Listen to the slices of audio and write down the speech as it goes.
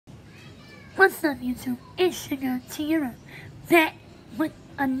What's up, YouTube? It's your girl Tiara, back with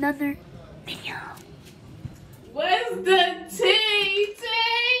another video. What's the tea?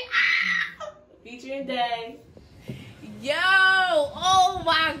 Featuring Day. Yo, oh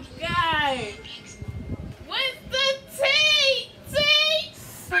my god. What's the tea?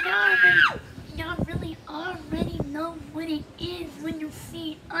 So y'all really already know what it is when you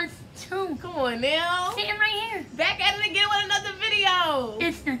see us too. Come on now. See it right here. Back at it again with another video.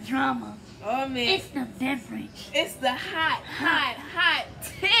 It's the drama. Oh man. It's the beverage. It's the hot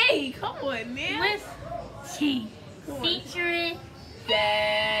tea. Come on now. With tea. Featuring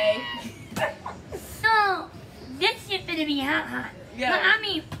Day. So, this shit finna be hot. Yeah. But I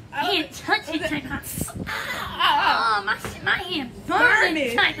mean, can't touch it type hot. Oh, my hand Burn burning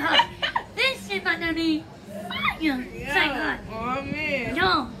it. type hot. This shit about to be fire type hot. Oh man.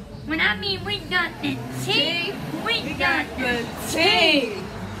 Yo, when I mean we got the tea, we got the tea.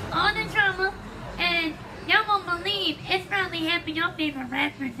 all the drama, and y'all won't believe it's probably half of your favorite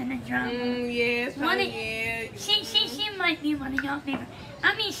rappers in the drama. Yeah, it's One probably, of- yeah. She might be one of your favorite.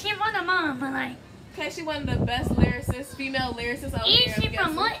 I mean, she one of mine, but like, Okay, she one of the best lyricists, female lyricists out here. is she I'm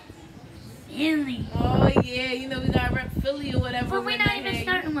from guessing. what? Philly. Oh yeah, you know we got rep Philly or whatever. But we're when not they even hang.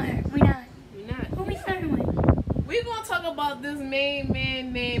 starting with her. We're not. We're not. Who we starting with? We're gonna talk about this main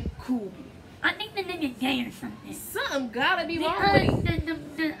man named Kobe. I think the nigga gay or something. Something gotta be wrong Because with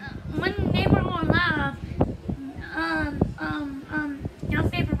him. when they were on live, your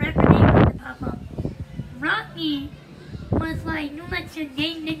favorite rapper name had to pop up. Rocky was like, you let your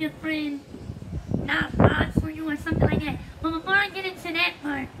gay nigga friend not ride for you or something like that. But before I get into that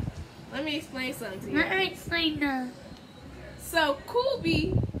part, Let me explain something to you. let her explain the. So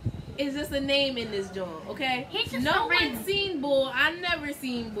Kobe is just a name in this joint, okay? He's just no a random. one's seen Bull. I never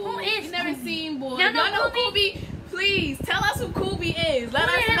seen Bull. Who is You never Kobe? seen Bull. Y'all know Y'all know Kobe? Kobe? Please tell us who Kobe is. Let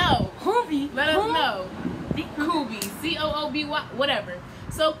us Who know. Kobe. Let us know. Kobe, C-O-O-B-Y, whatever.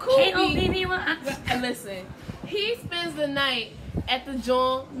 So Kobe, K-O-B-B-Y. and listen, he spends the night at the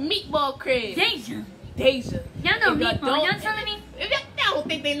joint Meatball crib. Deja. Deja. Y'all know If y'all Meatball. don't- Y'all telling me? If y'all don't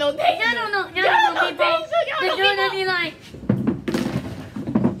think they know Deja. Y'all don't know. Y'all don't know Meatball. Deja. The Y'all girl know that be like,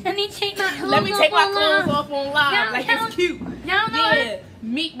 let me take my clothes Let me take my off clothes online. off on live. Y'all- Like y'all- it's cute. Y'all know Yeah. it?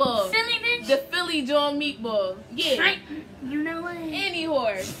 Meatball. Philly bitch? The Philly joint Meatball. Yeah. Right. You know what? Any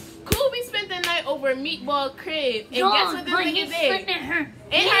whore. Kobe spent the night over at Meatball crib. And Dog, guess what this but he nigga slept did? in her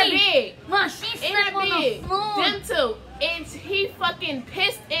In her bed. Well, she In slept her on bed. the floor. Them two. And he fucking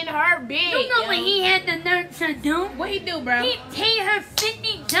pissed in her bed. You know yo. what he had the nerve to do? What he do, bro? He paid her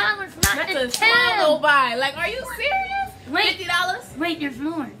 $50 not Not to to swallow tell. by. Like, are you serious? Wait. $50? Wait, there's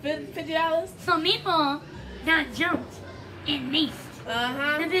more. $50? So Meatball got jumped and maced. The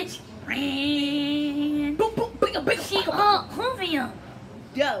Uh-huh. bitch ran. Boom, boom, bigger, bigger. She called Julio.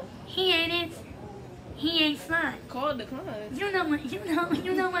 Yo, He ain't it. He ain't fly. call the client. You know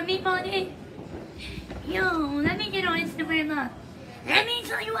what Meatball did? Yo, let me get on Instagram Live. Let me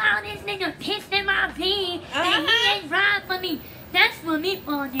tell you how this nigga pissed in my pee and he ain't ride for me. That's what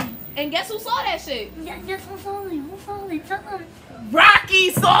Meatball did. And guess who saw that shit? Yeah, guess who's falling? Who's falling? Tell them.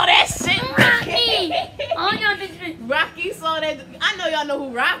 Rocky saw that shit. Rocky! All y'all bitches. Rocky saw that. I know y'all know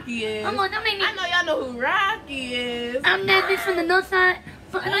who Rocky is. Come on, don't make me. I know y'all know who Rocky is. I'm that bitch from the north side.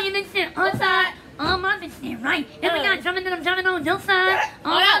 I know you bitch shit on side. All my bitch shit right. If we got drumming, then I'm drumming on your side.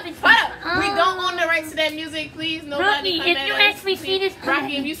 All Hold my up, bitch hold up. We don't own the rights to that music, please. Nobody Rocky, come if at you us. actually see this,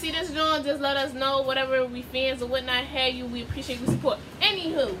 Rocky, if you see this joint, just let us know. Whatever we fans or whatnot have you, we appreciate your support.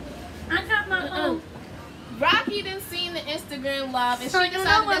 Anywho, I got my own. Rocky done seen the Instagram live and So she you know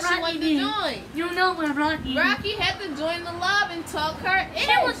decided what that she Rocky wanted did? to join. You know what Rocky? Rocky had to join the live and talk her in.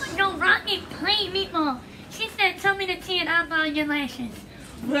 She was no Rocky playing Meatball. She said, "Tell me the tea and I'll buy your lashes."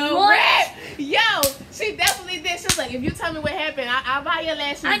 Real What? rap. Yo, she definitely did. She was like, if you tell me what happened, I'll buy your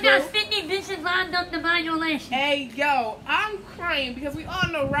lashes. I got boo. 50 bitches lined up to buy your lashes. Hey, yo, I'm crying because we all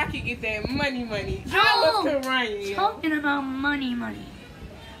know Rocky get that money. Yo, I was crying. Yo. talking about money.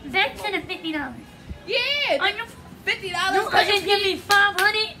 Back to the $50. Yeah, Are you? $50. You couldn't give me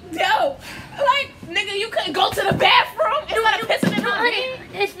 500? Yo, like, nigga, you couldn't go to the bathroom instead of pissing in my bed?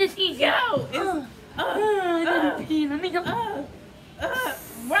 It's this easy. Yo, it's, Let me go.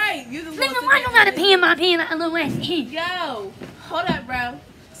 right. You just Nigga, why you gotta pee in my pee like a little ass kid? Yo, hold up, bro.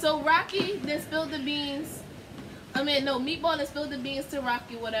 So Rocky then spilled the beans. I mean, no, Meatball then spilled the beans to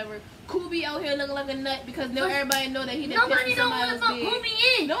Rocky, whatever. Kobe out here looking like a nut because now everybody know that he didn't piss Nobody in know somebody what the else's fuck bed. Kobe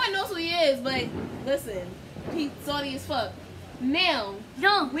is. No one knows who he is, but listen, he salty as fuck. Now,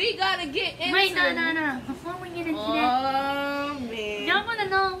 Yo, we gotta get into... wait, no. Before we get into that, Oh, man. y'all wanna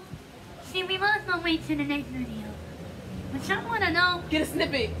know? See, we must not wait till the next video. But y'all wanna know? Get a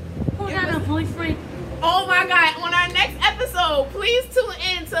snippet. Who got a boyfriend? Oh my God! On our next episode, please tune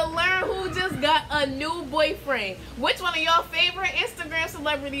in to learn who just got a new boyfriend. Which one of your favorite Instagram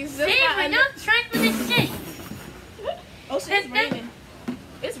celebrities just got a new? Don't track with this shit. Oh shit! It's raining.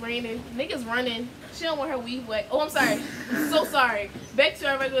 It's raining. Niggas running. She don't want her weave wet. Oh, I'm sorry. I'm so sorry. Back to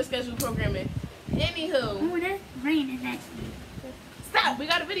our regular scheduled programming. Anywho. Oh, that's raining actually. Stop. We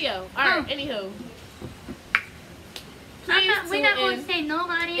got a video. All right. Anywho. We're not going to say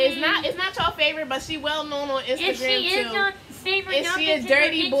nobody. It's not your favorite, but she well known on Instagram if she too. Is your favorite, and she is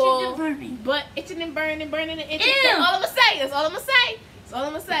dirty bull, but itching and burning and itching. That's all I'm gonna say. That's all I'm gonna say. That's all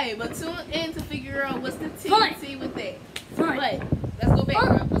I'm gonna say. But tune in to figure out what's the TNT with that. But let's go back,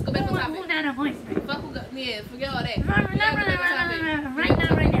 bro. Let's go back on topic. Who got a boyfriend? Fuck who got? Yeah, forget all that.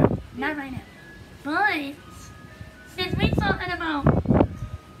 Not right now. But since we're talking about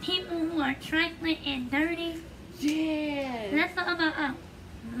people who are trifling and dirty. Yeah. Let's talk about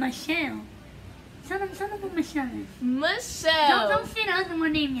Michelle. Tell them who Michelle is. Michelle. Don't say the other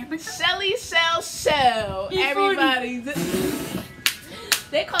one name yet. Shelly Shell. Everybody.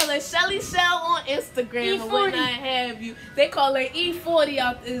 They call her Shelly Shell on Instagram E40. and when I have you. They call her E40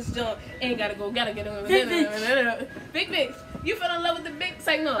 out this junk. Ain't gotta get on. Big bitch. You fell in love with the big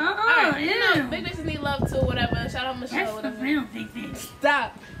say no. Alright, you know, big bitches need love too, whatever. Shout out Michelle, That's whatever. the real big bitch.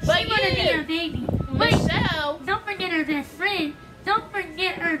 Stop. But she wanna be a baby. Michelle. Wait, don't forget her best friend. Don't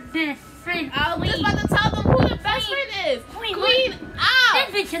forget her best friend. I was just about to tell them who the best friend is. Queen Op. That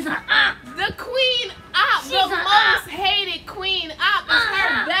bitch is an op. The Queen Op. The most hated Queen Op is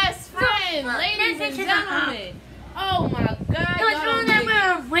her best friend. Ladies and gentlemen. Oh my God. The girl that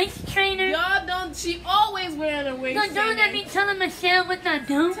wear a waist trainer. Y'all don't. She always wearing a waist trainer. The girl that be telling Michelle what to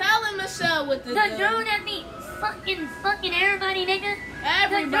do. Telling Michelle what to do. The girl that be fucking everybody, nigga.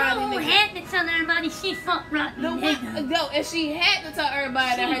 Everybody, the girl who nigga. had to tell everybody she fucked Rocky, nigga. No, and she had to tell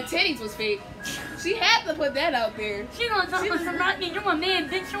everybody that her titties was fake. She had to put that out there. She gonna talk about some Rocky, you a man,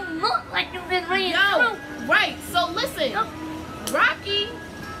 bitch, you look like you been ran through. Right, so listen. Rocky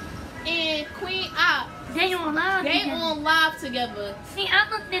and Queen Op, they on live together. See, I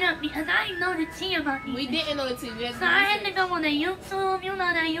looked it up because I didn't know the tea about these. We didn't know the tea. So I had to go on the YouTube, you know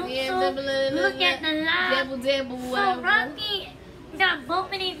that YouTube, look at the live. So Rocky got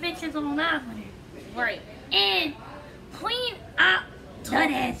both of these bitches on live with her. Right. And Queen Op,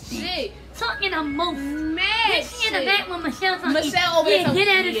 that ass shit. Talking the most mad shit. In the back when Michelle talking. Michelle over there. Get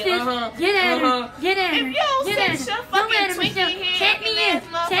at her, sis. Get at her. Get at her. If you don't sit your fucking twinkie head.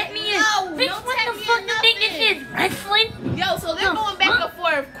 Tap me in. Bitch, what the fuck you think this is? Wrestling? Yo, so they're going back and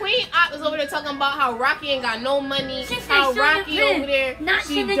forth. Queen Op is over there talking about how Rocky ain't got no money. How Rocky over there,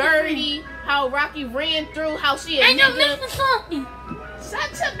 she dirty. How Rocky ran through. How she a nigga.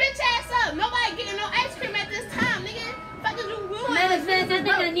 Shut your bitch ass up. Nobody getting no ice cream at this time, nigga. Fuck is you doing? Matter of fact, I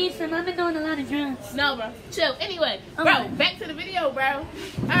think I need some. I've been doing a lot of drugs. No, bro. Chill. Anyway, bro, back to the video, bro.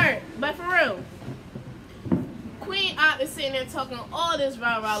 Alright, but for real. Queen Op is sitting there talking all this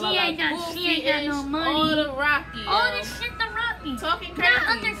rah-rah. She ain't got no money. All the Rocky. All this shit to Rocky. Talking crazy. Not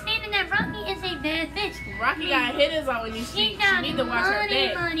understanding that Rocky is a bad bitch. Rocky got hitters out in these streets. She need to watch her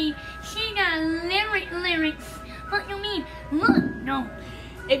back. Money. She got lyrics. What you mean? Look, no.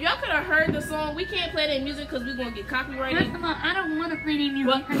 If y'all could have heard the song, we can't play that music because we're going to get copyrighted. First of all, I don't want to play that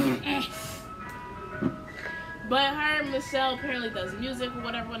music. But her and Michelle apparently does music or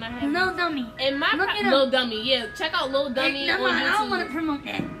whatever when I have Lil Dummy. And my Lil Dummy, yeah. Check out Lil Dummy on YouTube. I don't want to promote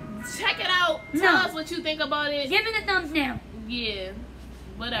that. Check it out. Tell us what you think about it. Give it a thumbs down. Yeah.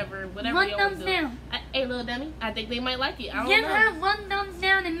 Whatever one you thumbs do. down. Hey, Lil Dummy, I think they might like it. I don't Give know. her one thumbs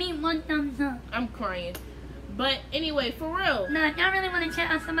down and me one thumbs up. I'm crying. But anyway, for real. Nah, if y'all really want to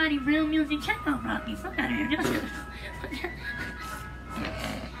check out somebody real music, check out Rocky. Fuck out of here.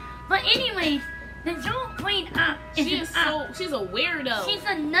 But anyways, the Jewel Queen Op is she's a weirdo. She's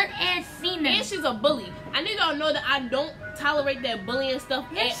a nut ass female. And she's a bully. I need y'all to know that I don't tolerate that bullying stuff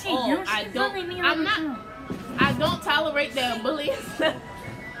at all. I don't tolerate that bullying stuff.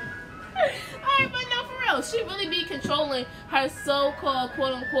 Alright, but no, for real. She really be controlling her so-called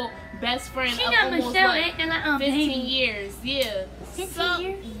quote-unquote best friend she of got almost Michelle like acting like 15 years. Yeah. 15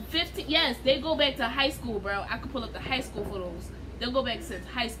 years? 15, yes, they go back to high school, bro. I could pull up the high school photos. They'll go back since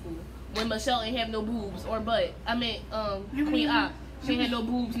high school when Michelle ain't have no boobs or butt. I mean, Queen Op. She ain't had no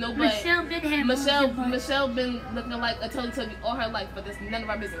boobs, no butt. Michelle been looking like a Teletubby all her life, but that's none of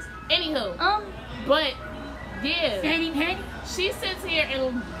our business. Anywho, but yeah, she sits here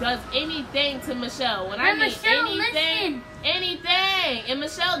and does anything to Michelle. When I mean anything, and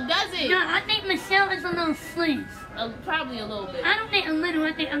Michelle does it. No, I think Michelle is a little slim. Probably a little bit. I don't think a little,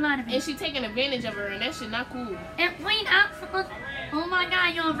 I think a lot of it. And she taking advantage of her, and that shit not cool. And Queen Op supposed Oh my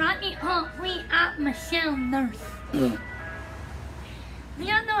God, yo, Rocky Hulk, Queen Op, Michelle Nurse. Do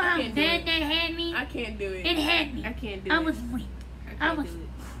y'all know how bad that had me? I can't do it. It had me. I can't do it. I was weak. I was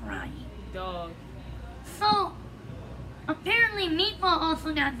crying. Dog. So, apparently Meatball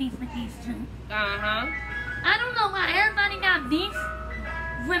also got beef with these two. Uh-huh. I don't know why everybody got beef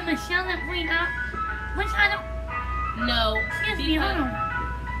with Michelle and Queen Op, which I don't... No. Excuse me, hold on.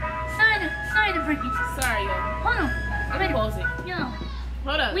 Sorry to break it. Sorry, yo. Hold on. I'm gonna pause it. Yo.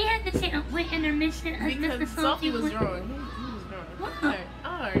 Hold up. We had to take a quick intermission. Because Sophie was wrong. He was What wrong. the?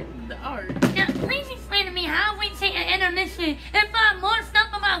 The art. Now, please explain to me how we take an intermission and find more stuff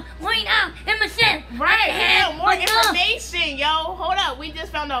about Queen Op and Michelle. Right, yeah, more information, yo. Hold up, we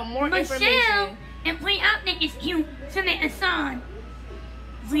just found out more information. Michelle and Queen Op think it's cute to make a song.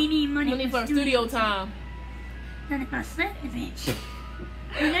 We need money for studio time. Not if I slept the bitch.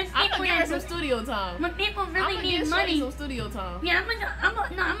 I'm gonna give her some studio time. When people really need I'm money, some studio time. Yeah, I'm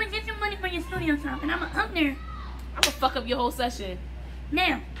gonna get you money for your studio time, and I'm gonna up there. I'm gonna fuck up your whole session.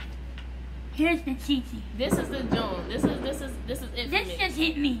 Now, here's the cheating. This is the Joan. This is it. This for just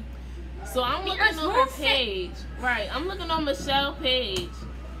hit me. So I'm looking on her page. Right, I'm looking on Michelle's page,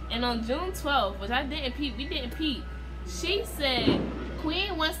 and on June 12th, which I didn't peep, we didn't peep. She said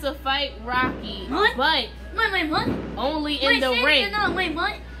Queen wants to fight Rocky, what? but wait, what? Only in the ring. No, wait,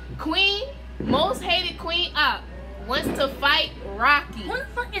 what? Queen, most hated Queen Op, wants to fight Rocky. Who the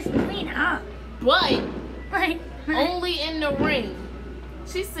fuck is Queen Op? But right. Only in the ring.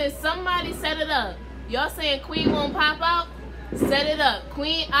 She said somebody set it up. Y'all saying Queen won't pop out? Set it up.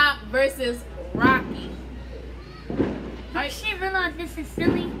 Queen Op versus Rocky. Right. She realized this is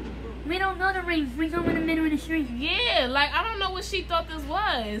silly. We don't know the rings. We go in the middle of the street. Yeah, like I don't know what she thought this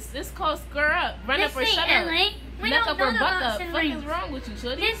was. It's called Square Up. Run up or shut up. We Neck don't up or know buck up. the What is wrong with you,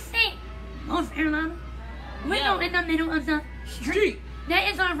 shorty? This ain't North Carolina. We go in the middle of the street. That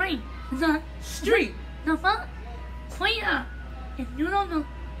is our ring. The street. The fuck? Queen Op. If you don't know,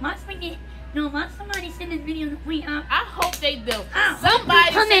 watch somebody send this video to Queen Op. I hope they do.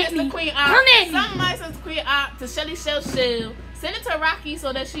 Somebody send it to Queen Op. Somebody send it to Queen Op, to Shelly Shell. Send it to Rocky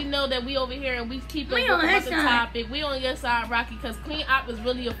so that she know that we over here and we keep it on the topic. We on your side, Rocky, because Queen Op is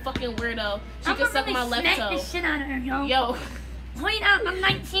really a fucking weirdo. She can suck my left toe. I'm the shit out of her, yo. Yo. Queen Op, I'm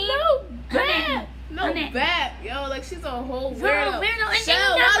 19. No bad. No bad. Yo, like she's a whole weirdo.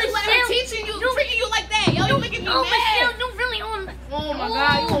 Shell, why you let her teaching you, treating you like that? Yo, you making me mad. Michelle, you really on. Oh my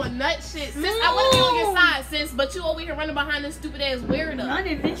God, you on nut shit. Sis, I want to be on your side, sis, but you over here running behind this stupid ass weirdo.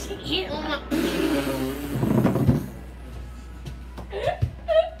 Running, bitch, she can't. Oh my.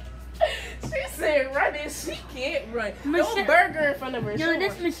 She said running, she can't run. Michelle, no burger in front of her. Yo,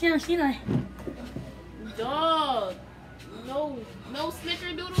 this Michelle, she like. Dog. No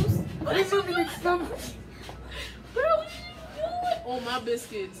snickerdoodles. This moving in slow motion. Bro, what you doing? Oh, my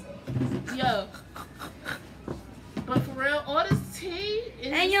biscuits. Yo. But for real, all this tea is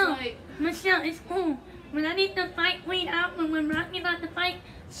hey, yo, like... Michelle, it's cool. When I need to fight Queen Op, when Rocky about to fight...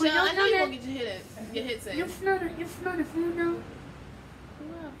 Shell, I know you won't get your hit set. You smell the food, though?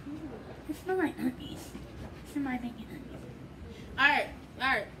 It smells like onions. Somebody making onions.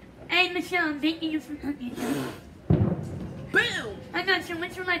 Alright. Hey, Michelle, I'm baking you some onions. Boom! I got you.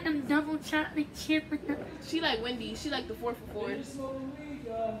 Would you like them double chocolate chip with the... She like Wendy. She like the 4 for $4s.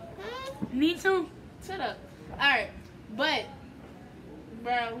 Me too. Shut up. Alright. But,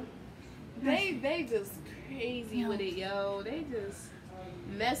 bro, they just crazy with it, yo. They just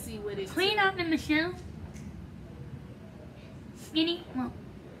messy with it. Queen Op and Michelle. Skinny. Well,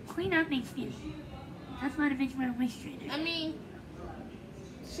 Queen Op ain't skinny. That's why the bitch wear a waist trainer. I mean,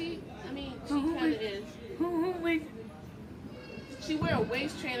 she kind of is. Who wears... She wear a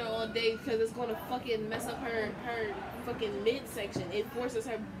waist trainer all day because it's gonna fucking mess up her fucking midsection. It forces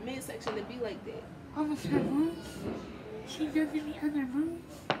her midsection to be like that. Almost her boobs? She doesn't be on her boobs?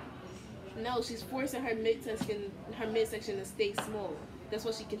 No, she's forcing her midsection to stay small. That's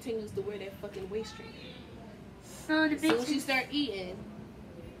why she continues to wear that fucking waist trainer. So the bitch. So when she start eating,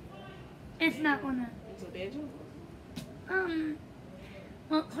 it's not gonna. It's a bad joke.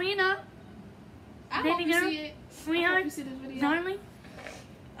 Well, Queen Op. I baby hope you girl, see it. sweetheart, you see this video. darling.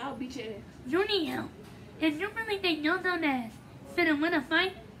 I'll beat your ass. You need help. If you really think your dumb ass finna win a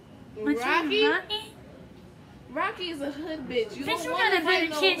fight between Rocky is a hood bitch. You bitch, don't you want to got a fight better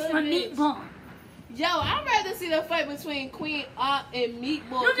no chance hood for bitch. Meatball. Yo, I'd rather see the fight between Queen Op and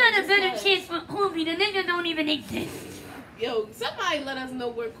Meatball. You got a better chance for Kobe. The nigga don't even exist. Yo, somebody let us know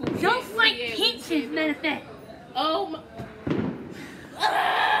where Kobe is. Don't fight Peaches, matter of fact. Oh my.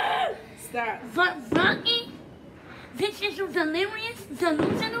 Stop. But Rocky, bitch, is you delirious,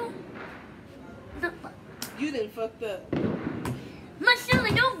 delusional? You done fucked up.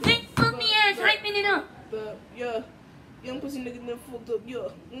 Michelle, don't big fluffy ass hyping it up. Yeah. Young pussy nigga done fucked up, yeah.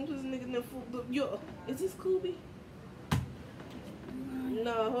 Young pussy nigga done fucked up, yeah. Is this Kubi?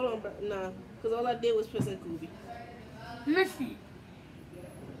 Nah, hold on, bro. Nah. Because all I did was press in Kubi. Listen.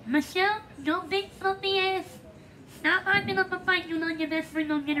 Michelle, don't big fluffy ass. Stop hyping up a fight you know your best friend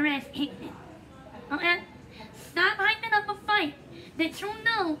gonna get her ass kicked in. Okay? Stop hyping up a fight that you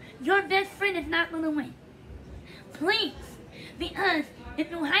know your best friend is not gonna win. Please. Because if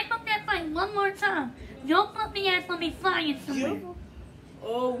you hype up that fight one more time, your fluffy ass gonna be flying somewhere.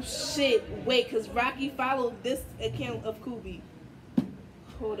 Oh shit. Wait, because Rocky followed this account of Kubi.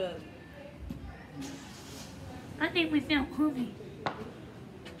 Hold up. I think we found Kubi.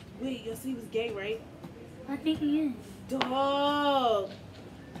 Wait, y'all see he was gay, right? I think he is. Dog.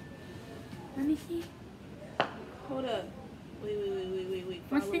 Let me see. Hold up. Wait.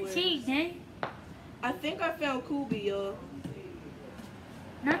 What's the Followers. cheese, eh? I think I found Kubi, y'all.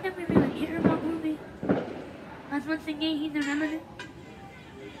 Not that we really care about Kubi. As once again, he's irrelevant.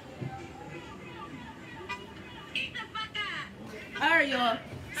 Alright, y'all.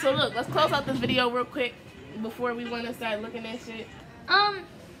 So look, let's close out this video real quick before we want to start looking at shit.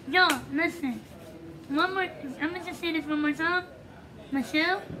 Y'all, listen. I'm gonna just say this one more time.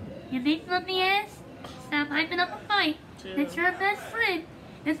 Michelle, you big fluffy ass, stop hyping up a fight. That's your best friend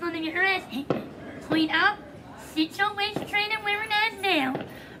that's gonna get her ass kicked. Clean out, sit your waist straight and wear an ass down.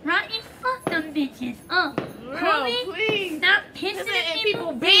 Rocky, fuck them bitches. Bro, please. Stop pissing in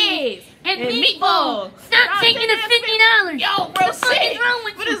people beds. And meatball. Stop taking the $50. Yo, bro, what the fuck shit. is wrong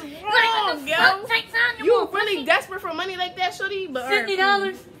with What you? is wrong, yo? You really desperate for money like that, shorty? But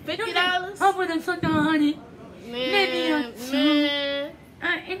 $50. $50? I would've took 100. Man.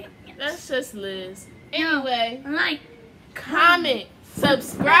 That's just Liz. Anyway, like, comment,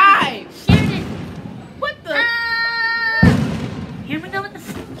 subscribe, share it. What the? Here we go with the.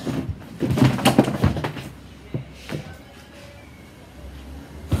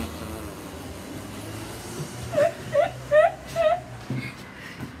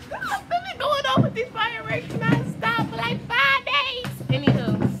 I've been going on with these fireworks non-stop for like 5 days. Anywho.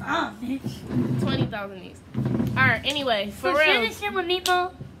 Oh, bitch. 20,000 each. Alright, anyway, for real. Share this shit with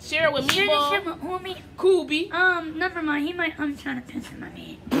Meatball. Share it with Meatball. Share this shit with homie. Kubi. Never mind. He might. I'm trying to piss in my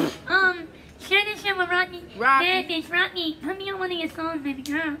bed. Share this shit with Rocky. Rocky. Bad bitch, Rocky. Put me on one of your songs, baby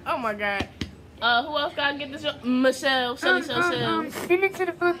girl. Oh my god. Who else gotta get this? Michelle. Shelly. Send it to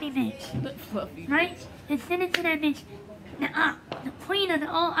the fluffy bitch. The fluffy. Right? And send it to that bitch. The op. The queen of the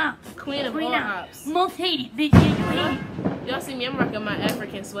all ops. Queen of all ops. Most hated, bitch. Yeah, you hate it. Y'all see me? I'm rocking my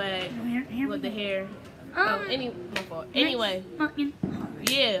African swag with the hair. My fault. Anyway.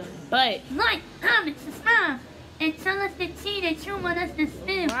 Yeah, but. Like, comment, subscribe. And tell us the tea that you want us to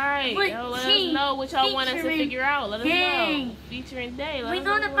spill. Right. Yo, let us know what y'all want us to figure out. Let us know. Featuring Day. We're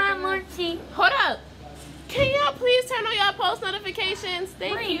going to buy more tea. Hold up. Can y'all please turn on y'all post notifications?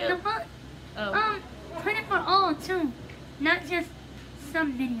 Thank you. The fuck? Put it for all, too. Not just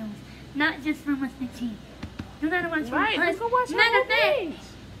some videos. Not just from us the tea. You gotta watch right. Let's go watch matter of fact,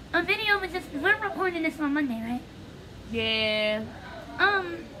 a video was just, we're recording this on Monday, right? Yeah.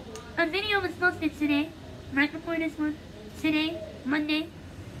 A video was posted today. Right before this one. Today, Monday.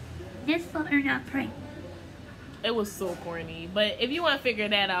 This fucker got pranked. It was so corny. But if you want to figure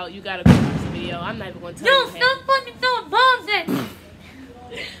that out, you gotta go watch the video. I'm not even going to tell you. No, stop fucking throwing bombs at me.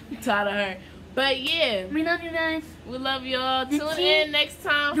 I'm tired of her. But yeah. We love you guys. We love y'all. Tune in next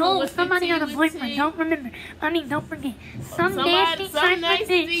time. No, somebody got a boyfriend. Don't remember. Don't forget. Some nasty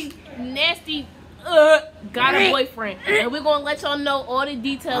got a boyfriend. And we're going to let y'all know all the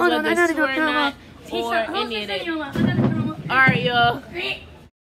details, whether it's true or not, or any of that. Alright, y'all.